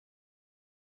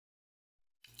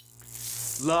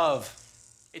Love.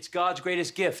 It's God's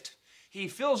greatest gift. He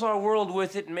fills our world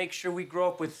with it and makes sure we grow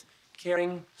up with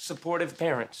caring, supportive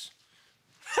parents.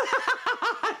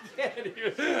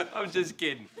 I'm just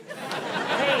kidding.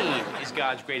 Pain is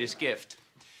God's greatest gift.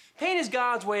 Pain is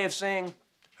God's way of saying,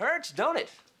 hurts, don't it?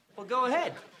 Well, go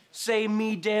ahead. Say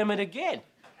me damn it again.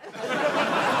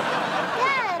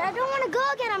 Dad, I don't want to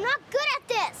go again. I'm not good at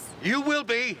this. You will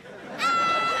be.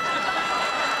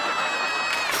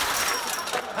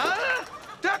 Huh?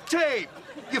 Duct tape.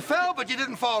 You fell, but you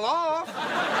didn't fall off.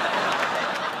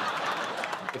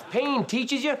 If pain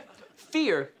teaches you,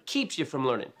 fear keeps you from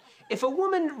learning. If a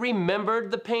woman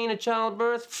remembered the pain of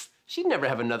childbirth, she'd never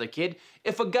have another kid.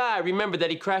 If a guy remembered that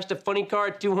he crashed a funny car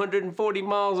at 240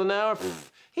 miles an hour,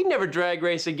 he'd never drag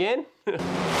race again.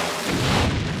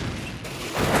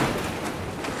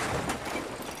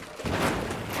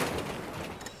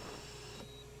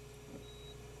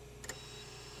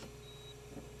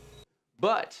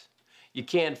 But you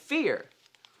can't fear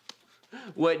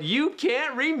what you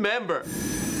can't remember.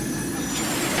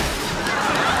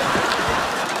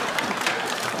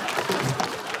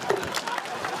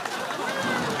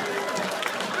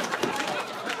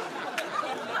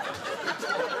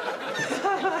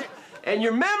 And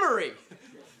your memory.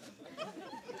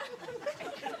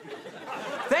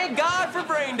 Thank God for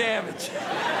brain damage.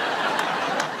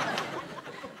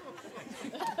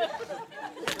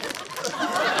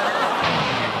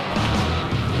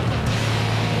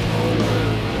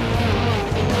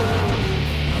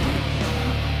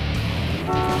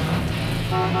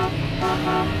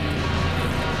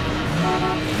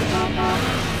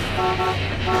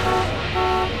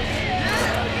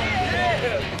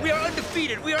 We are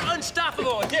undefeated. We are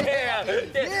unstoppable. Yeah.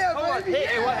 Yeah, come on. baby.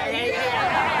 Hey.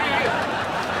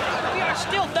 We are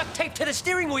still duct taped to the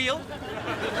steering wheel.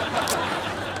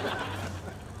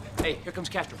 Hey, here comes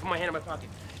Castro. Put my hand in my pocket.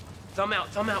 Thumb out,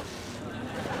 thumb out.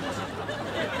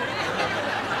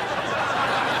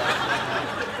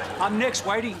 I'm next,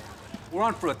 Whitey. We're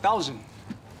on for 1,000.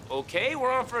 Okay,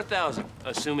 we're on for 1,000,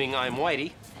 assuming I'm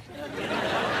Whitey.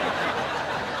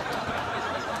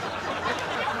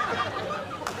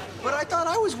 But I thought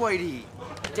I was Whitey.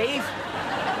 Dave?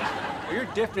 Well, you're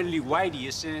definitely Whitey,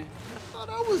 you see. I thought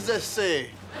I was the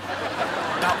same.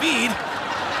 David!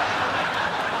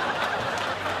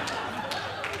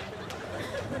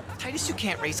 Titus, you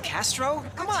can't race Castro.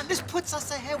 Come on, this puts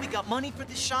us ahead. We got money for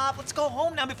the shop. Let's go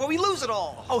home now before we lose it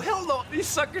all. Oh, hell no. These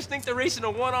suckers think they're racing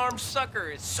a one-armed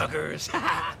sucker. Suckers.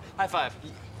 High five.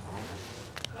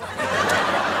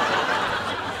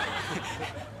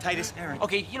 Titus, Erin.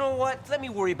 Okay, you know what? Let me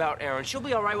worry about Erin. She'll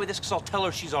be all right with this because I'll tell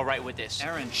her she's all right with this.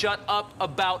 Erin. Shut up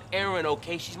about Erin,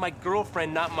 okay? She's my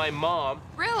girlfriend, not my mom.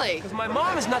 Really? Because my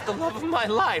mom is not the love of my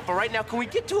life. All right, now, can we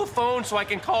get to a phone so I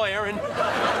can call Erin?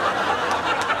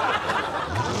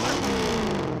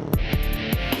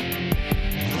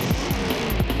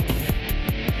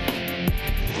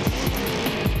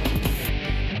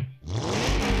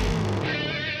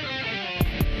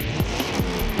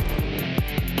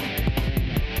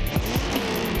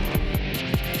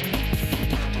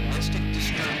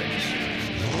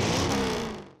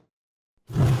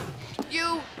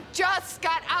 Just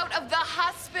got out of the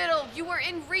hospital. You were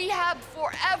in rehab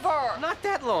forever. Not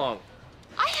that long.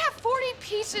 I have 40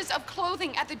 pieces of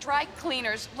clothing at the dry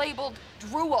cleaners labeled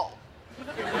drool.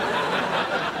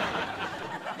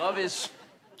 Love is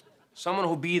someone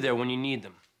who'll be there when you need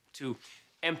them to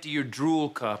empty your drool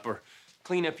cup or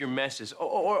clean up your messes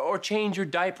or change your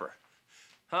diaper.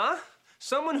 Huh?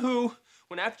 Someone who,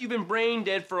 when after you've been brain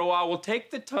dead for a while, will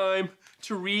take the time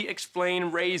to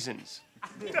re-explain raisins.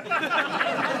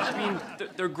 I mean,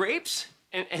 they're grapes,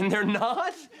 and they're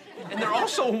not, and they're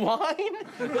also wine?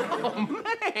 Oh,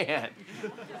 man.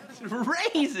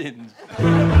 Raisins.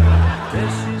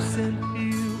 Precious and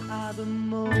few are the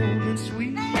moments we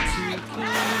like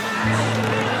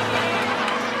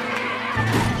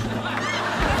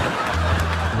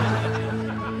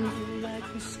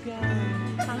the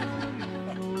sky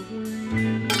over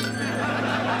you.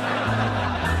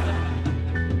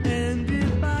 And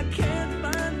if I can't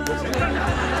find my way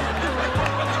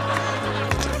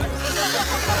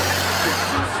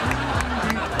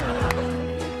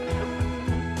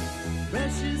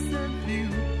precious and few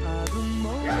are the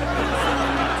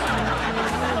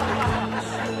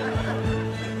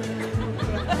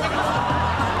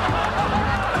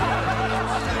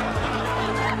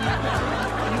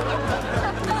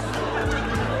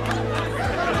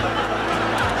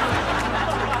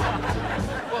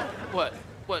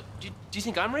What? Do you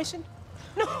think I'm racing?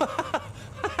 No.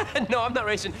 No, I'm not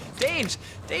racing.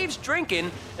 Dave's drinking,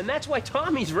 and that's why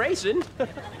Tommy's racing.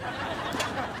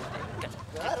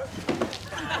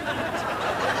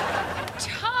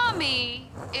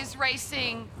 Tommy is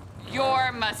racing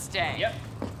your Mustang. Yep.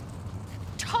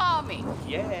 Tommy,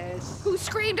 Yes. who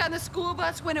screamed on the school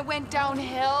bus when it went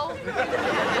downhill.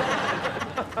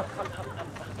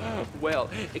 Well,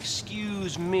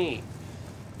 excuse me,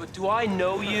 but do I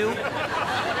know you?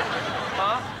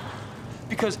 Huh?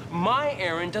 Because my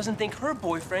Erin doesn't think her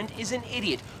boyfriend is an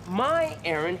idiot. My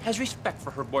Erin has respect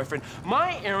for her boyfriend.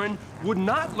 My Erin would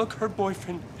not look her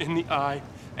boyfriend in the eye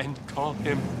and call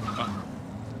him a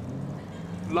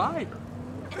liar.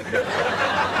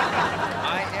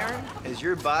 My Erin is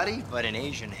your body, but an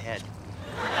Asian head.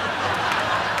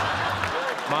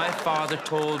 My father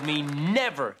told me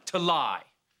never to lie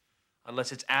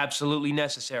unless it's absolutely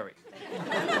necessary.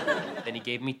 Then he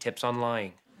gave me tips on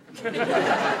lying.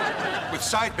 With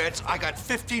side bets, I got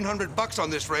 $1,500 on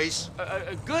this race.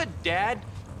 Good, Dad.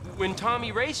 When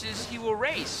Tommy races, he will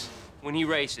race. When he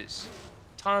races,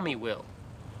 Tommy will.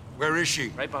 Where is she?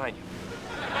 Right behind you.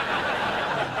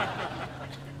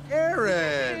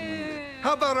 Erin!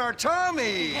 How about our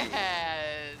Tommy?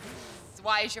 Yes.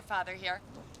 Why is your father here?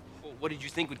 Well, what did you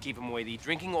think would keep him away, the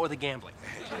drinking or the gambling?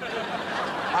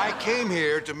 I came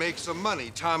here to make some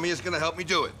money. Tommy is gonna help me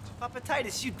do it. Papa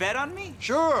Titus, you'd bet on me?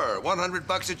 Sure,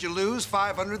 $100 that you lose,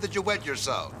 $500 that you wet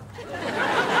yourself.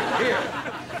 Here,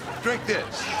 drink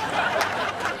this.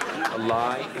 A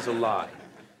lie is a lie,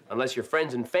 unless your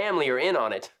friends and family are in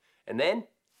on it. And then,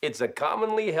 it's a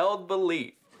commonly held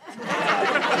belief.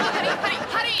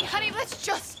 Honey, let's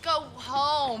just go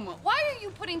home. Why are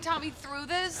you putting Tommy through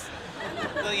this?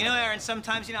 Well, you know, Erin,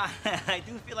 sometimes, you know, I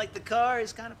do feel like the car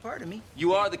is kind of part of me.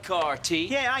 You are the car, T.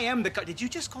 Yeah, I am the car. Did you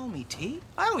just call me T?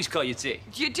 I always call you T.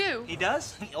 You do. He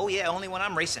does? Oh, yeah, only when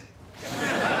I'm racing.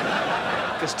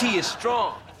 Because T is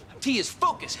strong. T is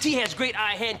focused. T has great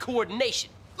eye-hand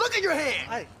coordination. Look at your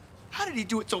hand! How did he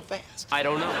do it so fast? I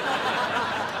don't know.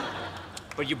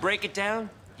 But you break it down,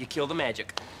 you kill the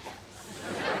magic.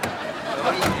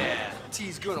 Oh, yeah.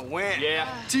 T's gonna win. Yeah.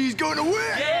 T's gonna win!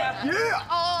 Yeah. Yeah!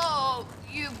 Oh,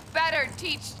 you better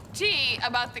teach T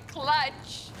about the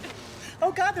clutch.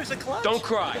 Oh, God, there's a clutch. Don't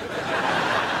cry.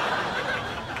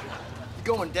 You're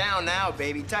going down now,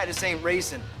 baby. Titus ain't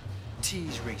racing.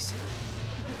 T's racing.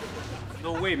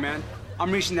 No way, man.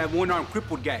 I'm racing that one-armed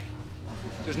crippled guy.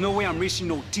 There's no way I'm racing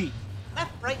no T.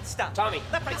 Left, right, stop. Tommy.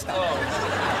 Left, right, stop. Oh.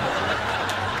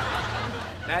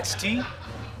 That's T.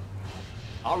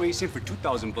 I'll race him for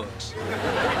 $2,000.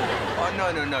 Oh,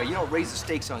 no. You don't raise the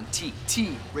stakes on T.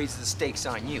 T raises the stakes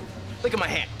on you. Look at my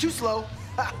hand. Too slow.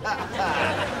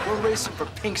 We're racing for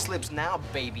pink slips now,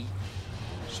 baby.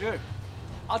 Sure.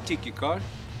 I'll take your car.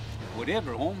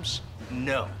 Whatever, Holmes.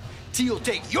 No. T will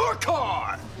take your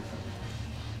car.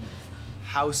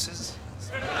 Houses.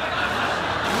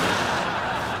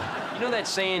 You know that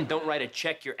saying, don't write a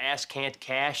check your ass can't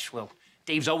cash? Well,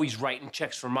 Dave's always writing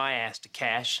checks for my ass to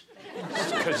cash.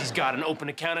 Because he's got an open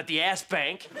account at the ass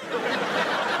bank.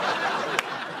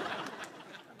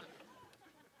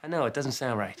 I know, it doesn't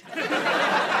sound right.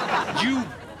 You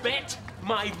bet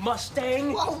my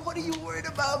Mustang? Whoa, what are you worried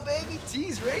about, baby?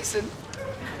 T's racing.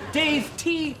 Dave,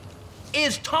 T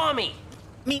is Tommy.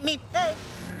 Meet me. Hey.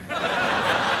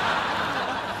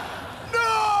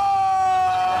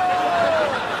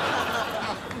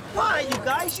 Why, you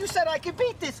guys? You said I could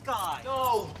beat this guy.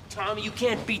 No, Tommy, you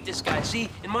can't beat this guy. See,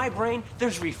 in my brain,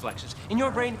 there's reflexes. In your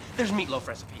brain, there's meatloaf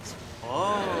recipes.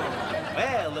 Oh,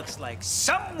 well, looks like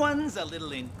someone's a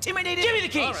little intimidated. Give me the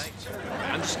keys. All right.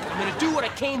 I'm gonna do what I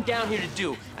came down here to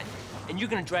do. And you're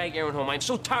gonna drag Erin home. I'm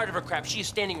so tired of her crap. She is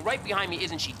standing right behind me,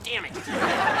 isn't she? Damn it.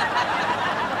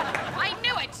 I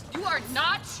knew it. You are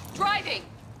not driving.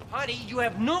 Honey, you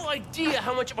have no idea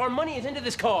how much of our money is into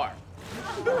this car.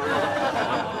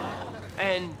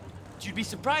 And you'd be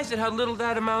surprised at how little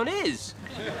that amount is.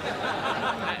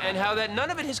 And how that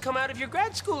none of it has come out of your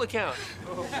grad school account.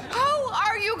 How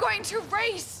are you going to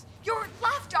race? Your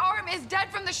left arm is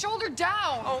dead from the shoulder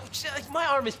down. Oh, my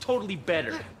arm is totally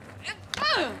better.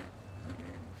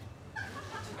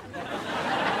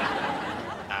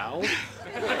 Ow.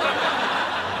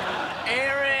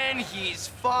 Erin, he's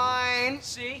fine.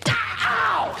 See?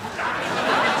 Ow!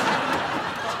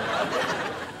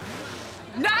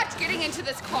 Not getting into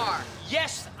this car.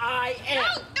 Yes, I am.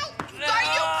 No! Are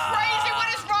you crazy? What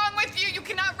is wrong with you? You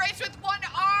cannot race with one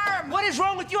arm. What is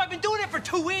wrong with you? I've been doing it for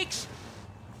 2 weeks.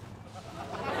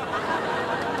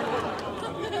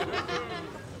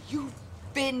 You've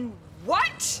been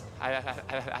what?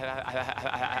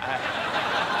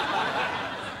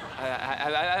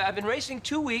 I've been racing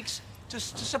 2 weeks to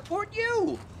support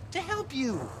you, to help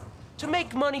you, to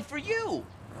make money for you.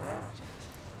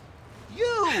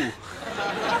 You!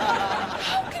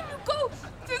 How can you go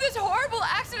through this horrible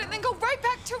accident and then go right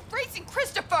back to racing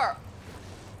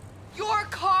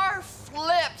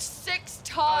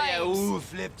Yeah, ooh,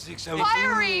 flip 602.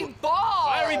 Fiery ball!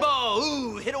 Fiery ball,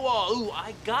 ooh, hit a wall, ooh,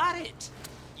 I got it.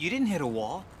 You didn't hit a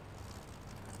wall.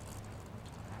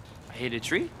 I hit a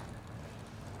tree.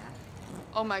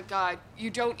 Oh my God, you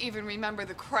don't even remember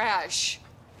the crash.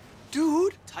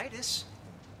 Dude, Titus.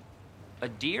 A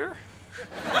deer?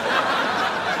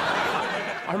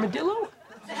 Armadillo?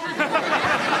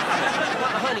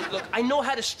 Honey, look, I know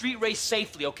how to street race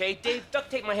safely, okay? Dave, duct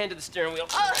tape my hand to the steering wheel.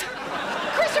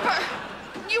 Christopher,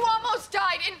 you almost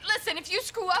died. And listen, if you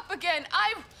screw up again,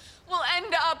 I will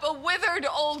end up a withered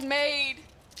old maid,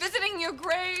 visiting your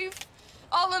grave,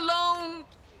 all alone,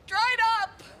 dried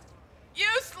up,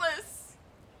 useless.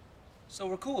 So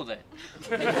we're cool then.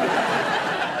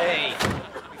 Hey,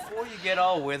 before you get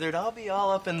all withered, I'll be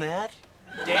all up in that.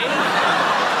 Dave?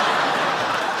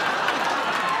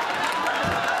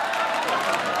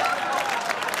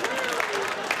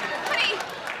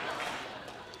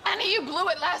 You blew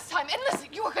it last time. And listen,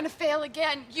 you are gonna fail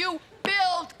again. You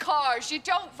build cars. You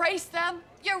don't race them.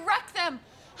 You wreck them.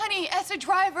 Honey, as a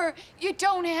driver, you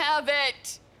don't have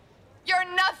it. You're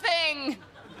nothing.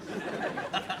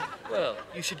 Well,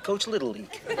 you should coach Little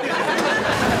League.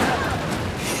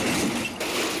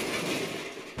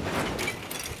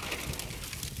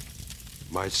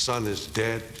 My son is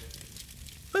dead.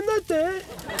 I'm not dead.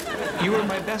 You were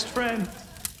my best friend.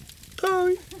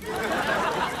 Oh,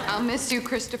 I'll miss you,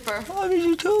 Christopher. I miss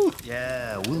you too.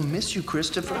 Yeah, we'll miss you,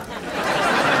 Christopher.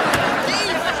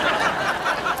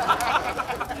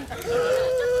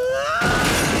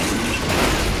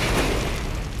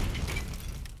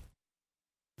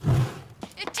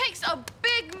 It takes a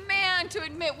big man to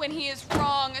admit when he is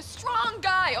wrong. A strong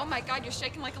guy. Oh my God, you're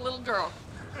shaking like a little girl.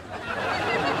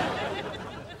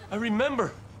 I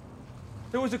remember.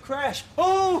 There was a crash.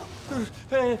 Oh!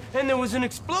 And there was an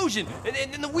explosion.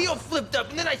 And the wheel flipped up.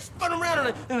 And then I spun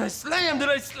around and I slammed and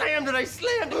I slammed and I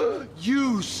slammed.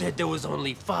 You said there was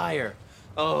only fire.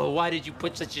 Oh, why did you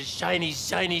put such a shiny,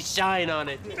 shiny shine on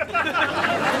it?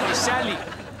 Hey, Sally,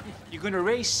 you gonna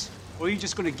race or are you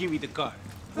just gonna give me the car?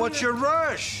 What's your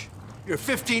rush? Your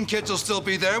 15 kids will still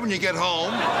be there when you get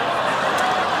home.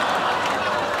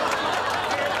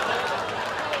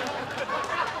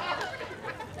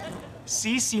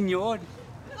 Si, senor.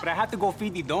 But I have to go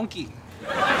feed the donkey.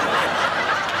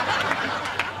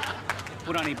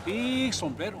 Put on a big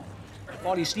sombrero.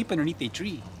 Fall asleep underneath a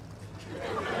tree.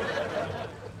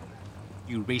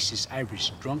 You racist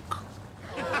Irish drunk.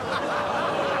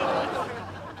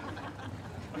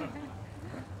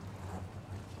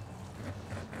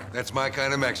 That's my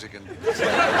kind of Mexican.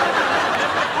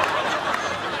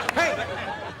 Hey,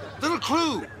 little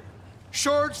clue.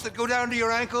 Shorts that go down to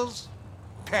your ankles,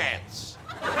 pants.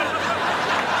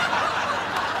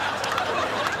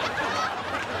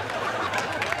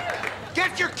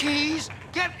 Get your keys,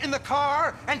 get in the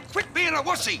car, and quit being a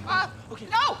wussy. Okay.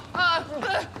 No!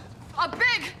 A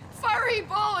big, fiery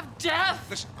ball of death!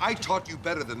 Listen, I taught you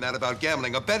better than that about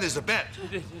gambling. A bet is a bet.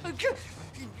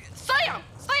 Slam!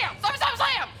 Slam! Slam, slam,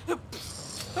 slam!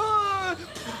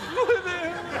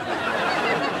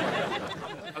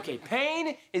 Okay,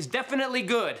 pain is definitely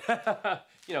good.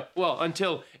 You know, well,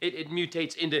 until it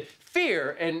mutates into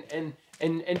fear, and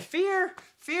fear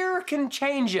can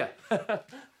change you.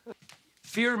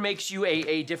 Fear makes you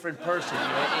a different person. You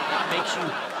know, it makes you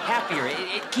happier.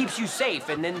 It keeps you safe.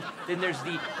 And then there's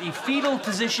the fetal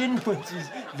position, which is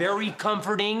very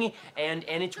comforting, and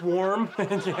it's warm.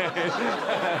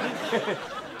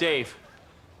 Dave,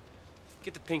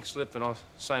 get the pink slip and I'll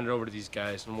sign it over to these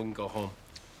guys and we can go home.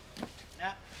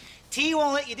 Nah, T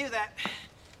won't let you do that.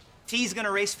 T's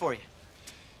gonna race for you.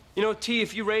 You know, T,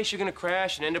 if you race, you're gonna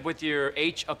crash and end up with your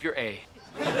H up your A.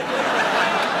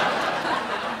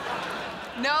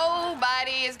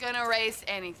 Nobody is gonna race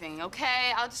anything,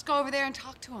 okay? I'll just go over there and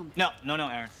talk to him. No,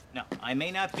 Erin. No, I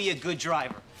may not be a good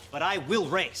driver, but I will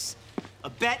race. A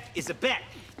bet is a bet.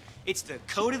 It's the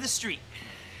code of the street.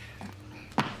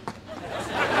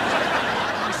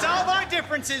 We solve our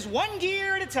differences one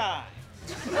gear at a time.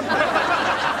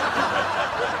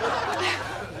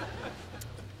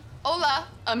 Hola,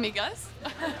 amigas.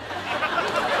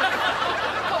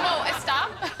 ¿Cómo está?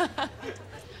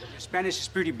 Your Spanish is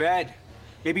pretty bad.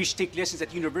 Maybe you should take lessons at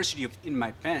the University of In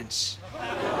My Pants.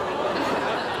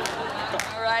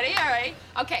 Alrighty, all right.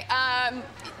 Okay,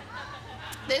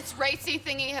 this racy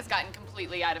thingy has gotten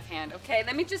completely out of hand, okay?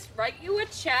 Let me just write you a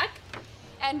check,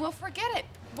 and we'll forget it.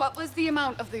 What was the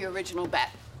amount of the original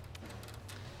bet?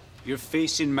 Your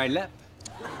face in my lap.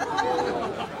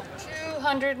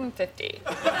 250.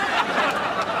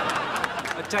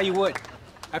 I'll tell you what,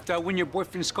 after I win your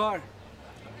boyfriend's car,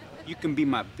 you can be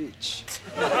my bitch.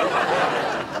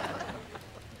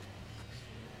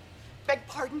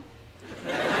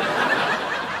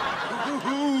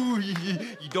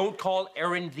 don't call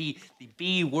Erin the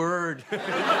B word.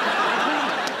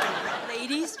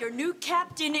 Ladies, your new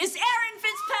captain is Erin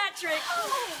Fitzpatrick.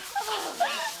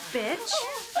 Bitch.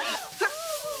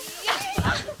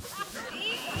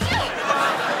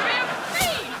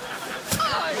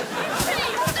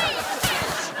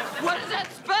 What does that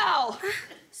spell?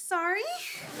 Sorry?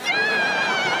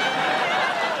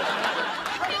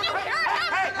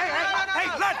 Hey,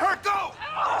 let her go!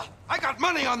 I got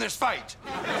money on this fight.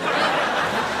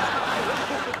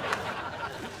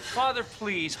 Father,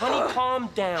 please, honey, calm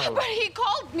down. But he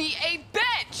called me a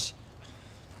bitch.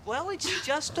 Well, it's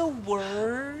just a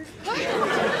word.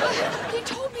 He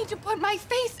told me to put my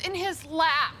face in his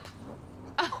lap.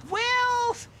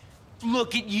 Well,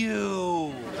 look at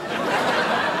you.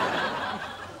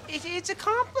 It's a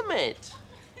compliment.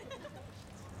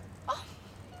 Oh,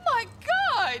 my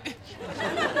God.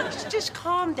 Just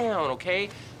calm down, okay?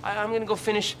 I'm gonna go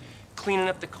finish cleaning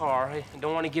up the car. I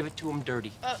don't want to give it to him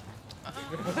dirty.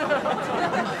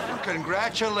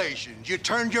 Congratulations. You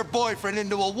turned your boyfriend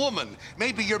into a woman.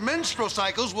 Maybe your menstrual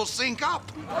cycles will sync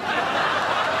up.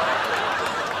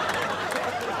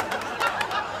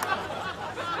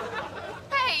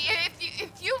 Hey,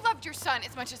 if you loved your son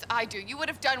as much as I do, you would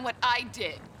have done what I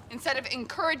did instead of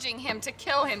encouraging him to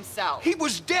kill himself. He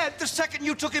was dead the second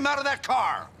you took him out of that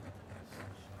car.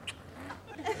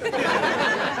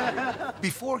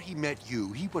 Before he met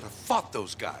you, he would have fought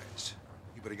those guys.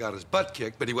 He would have got his butt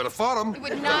kicked, but he would have fought them. He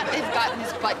would not have gotten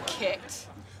his butt kicked.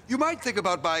 You might think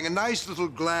about buying a nice little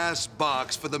glass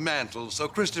box for the mantle so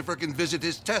Christopher can visit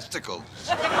his testicles.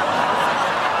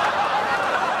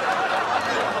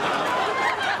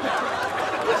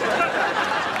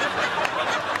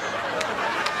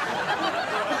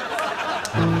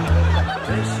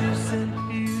 Precious and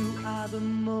few are the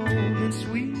moments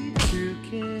we two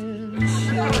can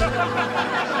share.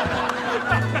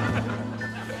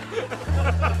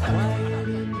 Quiet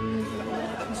in the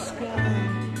open sky,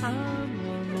 I'm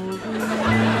all over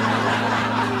you.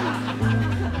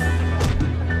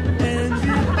 And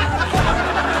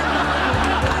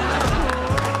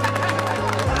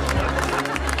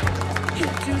if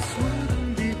it just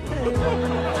wouldn't be fair.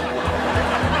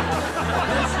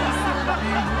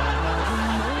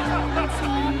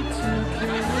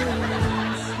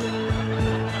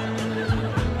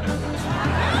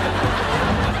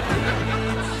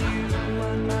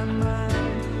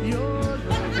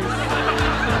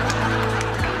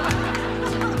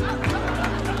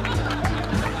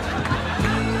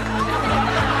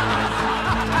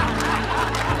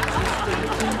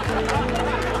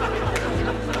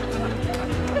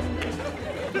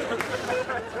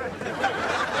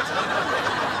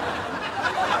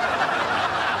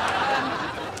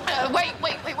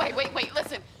 Wait,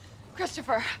 listen.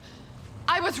 Christopher,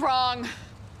 I was wrong.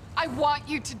 I want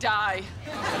you to die.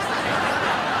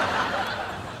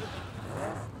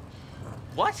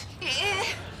 What?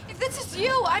 If this is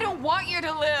you, I don't want you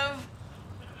to live.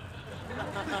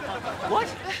 What?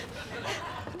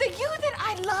 The you that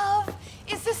I love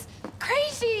is this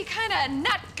crazy kind of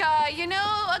nut guy, you know?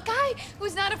 A guy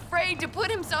who's not afraid to put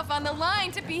himself on the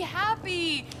line to be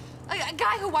happy. A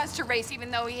guy who wants to race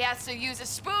even though he has to use a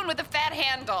spoon with a fat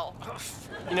handle.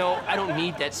 You know, I don't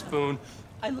need that spoon.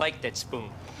 I like that spoon.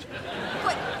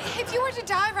 But if you were to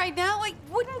die right now, I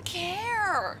wouldn't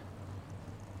care.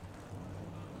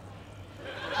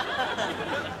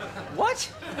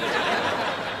 What?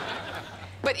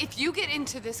 But if you get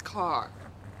into this car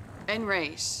and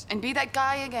race and be that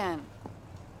guy again,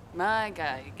 my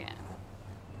guy again,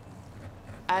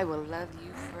 I will love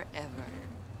you forever.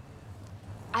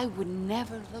 I would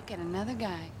never look at another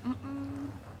guy.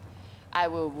 I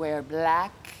will wear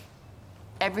black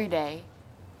every day,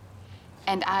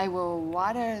 and I will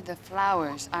water the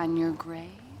flowers on your grave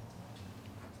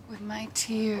with my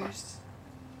tears.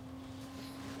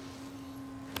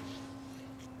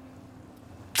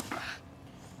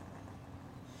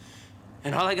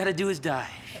 And all I gotta do is die.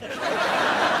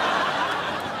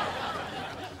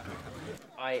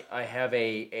 I have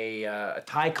a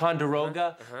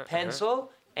Ticonderoga pencil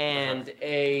and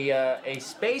a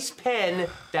space pen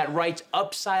that writes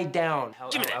upside down.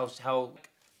 Give me that.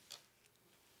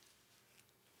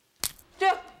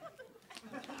 Yeah.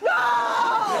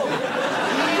 No!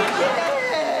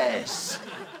 Yes!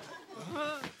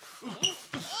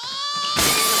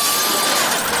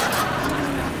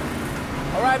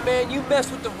 All right, man, you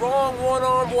messed with the wrong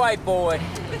one-armed white boy.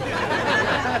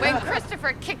 When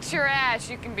Christopher kicks your ass,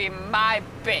 you can be my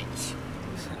bitch.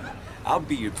 I'll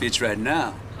be your bitch right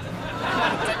now.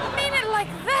 I didn't mean it like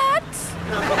that.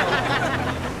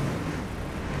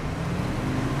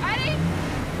 Ready?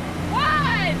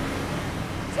 1,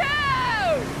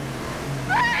 2.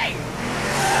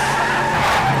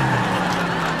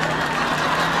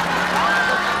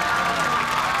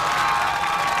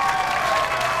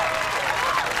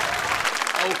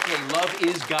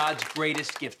 God's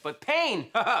greatest gift. But pain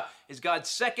is God's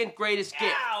second greatest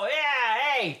gift. Ow, yeah,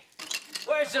 hey!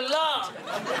 Where's the love?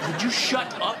 Would you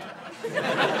shut up?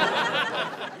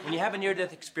 When you have a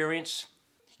near-death experience,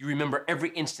 you remember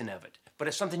every instant of it. But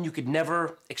it's something you could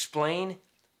never explain,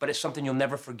 but it's something you'll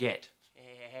never forget.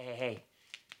 Hey,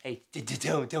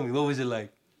 tell me, what was it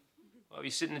like? Well, if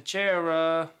you sit in the chair,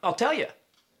 I'll tell you.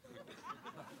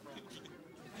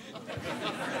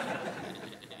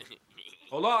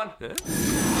 Hold on.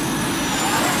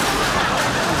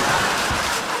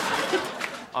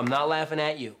 I'm not laughing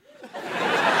at you. You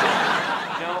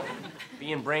know,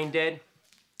 being brain dead,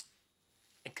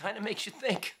 it kind of makes you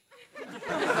think.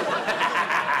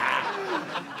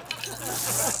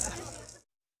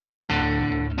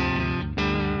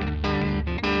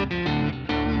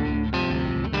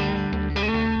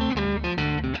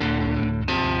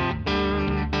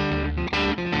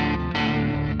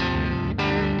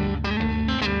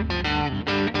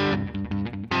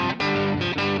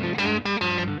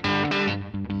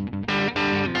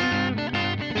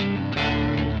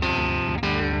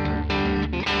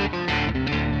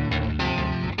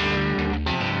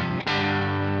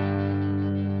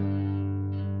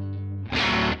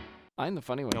 I'm the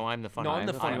funny one. No, I'm the funny No, one. I'm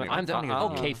the funny one. I'm the funny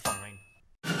one. Okay, fine.